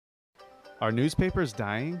Are newspapers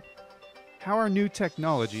dying? How are new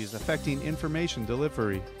technologies affecting information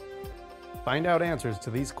delivery? Find out answers to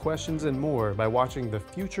these questions and more by watching The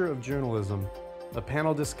Future of Journalism, a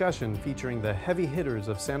panel discussion featuring the heavy hitters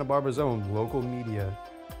of Santa Barbara's own local media.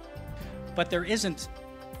 But there isn't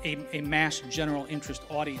a mass general interest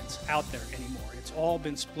audience out there anymore. It's all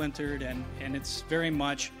been splintered and it's very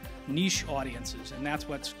much niche audiences, and that's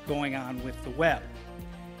what's going on with the web.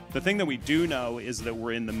 The thing that we do know is that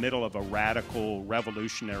we're in the middle of a radical,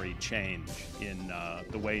 revolutionary change in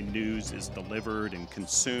the way news is delivered and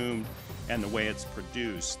consumed and the way it's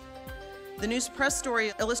produced. The news press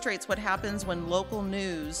story illustrates what happens when local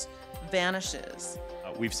news vanishes.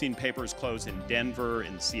 We've seen papers close in Denver,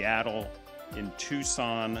 in Seattle, in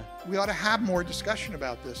Tucson. We ought to have more discussion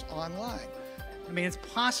about this online. I mean, it's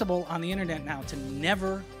possible on the internet now to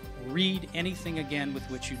never read anything again with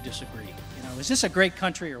which you disagree. You know, is this a great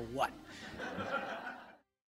country or what?